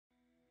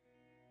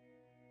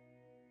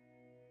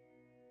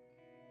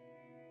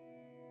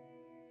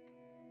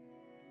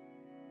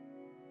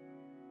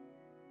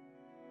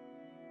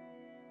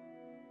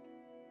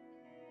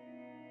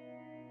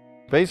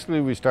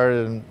Basically, we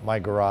started in my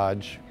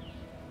garage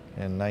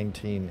in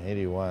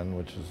 1981,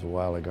 which is a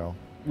while ago.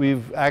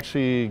 We've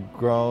actually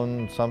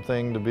grown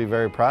something to be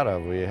very proud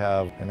of. We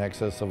have in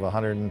excess of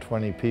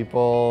 120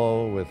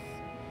 people with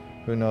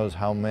who knows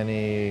how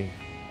many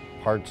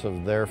parts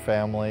of their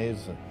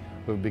families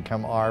who've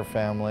become our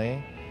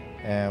family,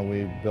 and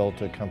we've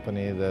built a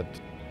company that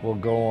will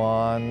go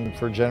on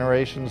for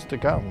generations to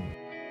come.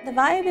 The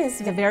Vibe is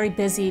a very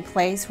busy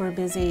place. We're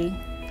busy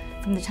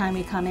from the time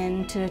we come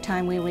in to the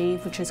time we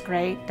leave, which is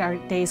great. Our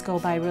days go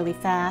by really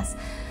fast.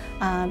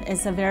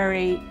 It's a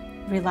very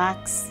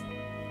relaxed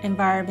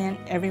environment.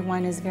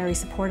 Everyone is very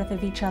supportive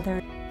of each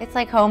other. It's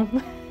like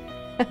home.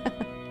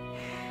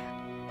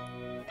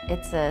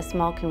 It's a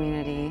small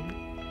community.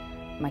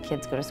 My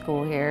kids go to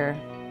school here.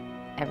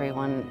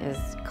 Everyone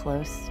is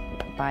close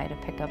by to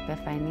pick up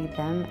if I need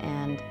them,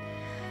 and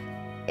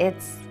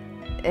it's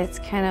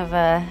kind of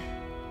a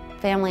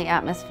family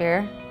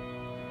atmosphere.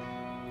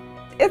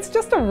 It's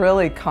just a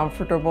really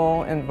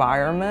comfortable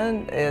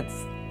environment.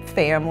 It's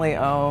family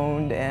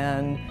owned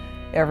and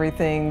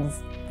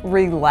everything's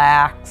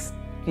relaxed.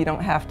 You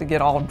don't have to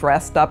get all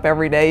dressed up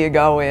every day you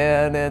go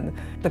in, and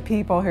the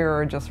people here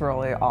are just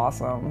really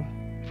awesome.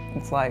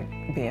 It's like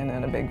being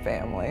in a big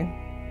family.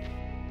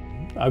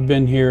 I've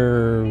been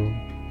here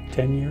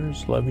 10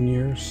 years, 11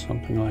 years,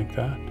 something like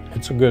that.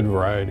 It's a good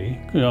variety.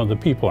 You know, the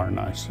people are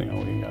nice. You know,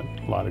 we got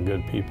a lot of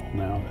good people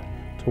now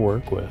to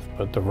work with,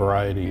 but the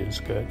variety is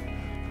good.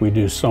 We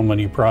do so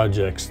many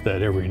projects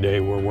that every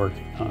day we're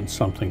working on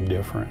something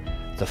different.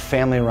 It's a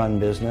family-run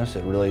business.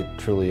 It really,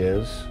 truly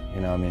is.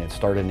 You know, I mean, it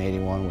started in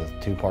 '81 with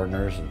 2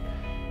 partners,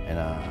 and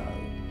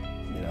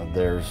you know,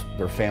 there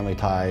are family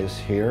ties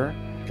here.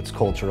 It's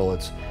cultural.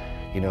 It's,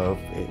 you know,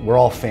 we're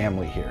all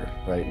family here,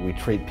 right? We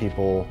treat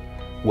people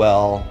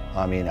well.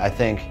 I mean, I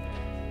think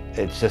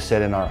it's just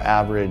said in our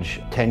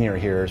average tenure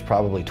here is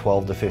probably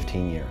 12 to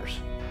 15 years.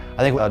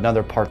 I think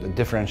another part that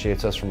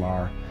differentiates us from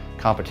our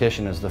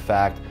competition is the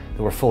fact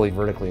that we're fully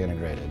vertically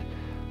integrated.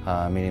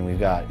 Meaning we've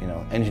got, you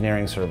know,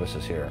 engineering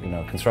services here, you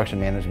know, construction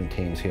management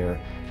teams here,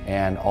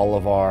 and all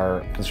of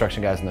our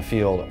construction guys in the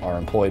field are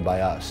employed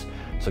by us.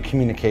 So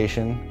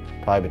communication,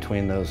 probably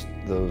between those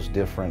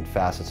different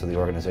facets of the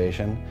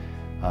organization,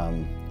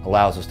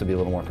 allows us to be a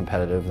little more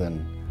competitive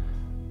than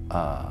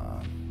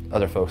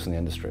other folks in the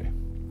industry.